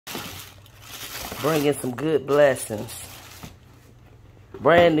bringing some good blessings.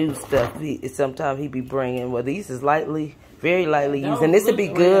 Brand new stuff. Sometimes he be bringing. Well, these is lightly, very lightly used. And this would be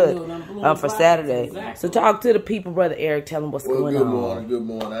good for Saturday. Exactly. So talk to the people, Brother Eric. Tell them what's going on. Good morning, good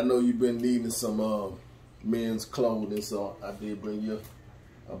morning. I know you've been needing some men's clothing, so I did bring you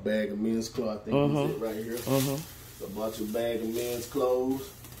a bag of men's clothes. I think it's it right here. It's a bunch of bag of men's clothes.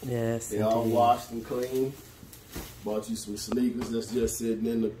 Yes, they all washed and clean. Bought you some sneakers that's just sitting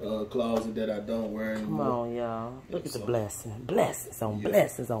in the closet that I don't wear anymore. Come on, y'all. Look at the blessing. Blessings on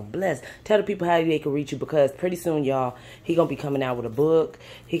blessings on blessings. Tell the people how they can reach you, because pretty soon, y'all, he going to be coming out with a book.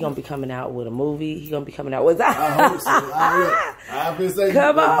 He going to be coming out with a movie. He going to be coming out with... I hope so. I've been saying...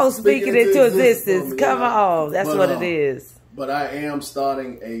 Come on, speaking into existence. Come on. That's what it is. But I am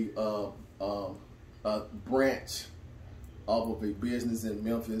starting a branch off of a business in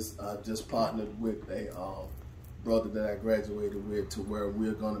Memphis. I just partnered with a... brother that I graduated with, to where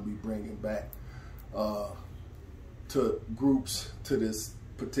we're going to be bringing back to groups to this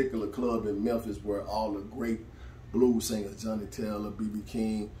particular club in Memphis where all the great blues singers, Johnny Taylor, B.B.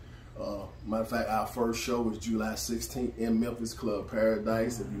 King. Matter of fact, our first show is July 16th in Memphis Club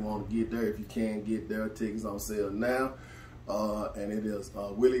Paradise. If you want to get there, if you can get there, tickets on sale now. And it is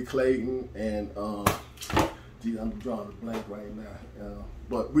Willie Clayton and gee, I'm drawing a blank right now.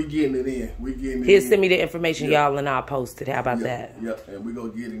 But we getting it in. We getting it He'll in. send me the information, y'all, and I'll post it. How about that? Yep, and we're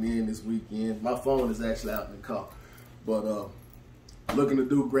going to get it in this weekend. My phone is actually out in the car. But looking to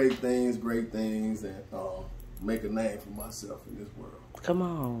do great things, and make a name for myself in this world. Come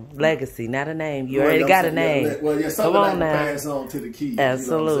on. Legacy, not a name. You already got a name. Well, yeah, something I can pass on to the kids.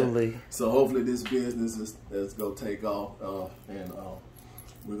 Absolutely. You know so hopefully this business is going to take off, and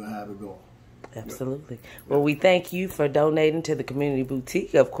we're going to have it going. Absolutely. Well, we thank you for donating to the Community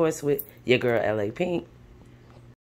Boutique, of course, with your girl, LA Pink.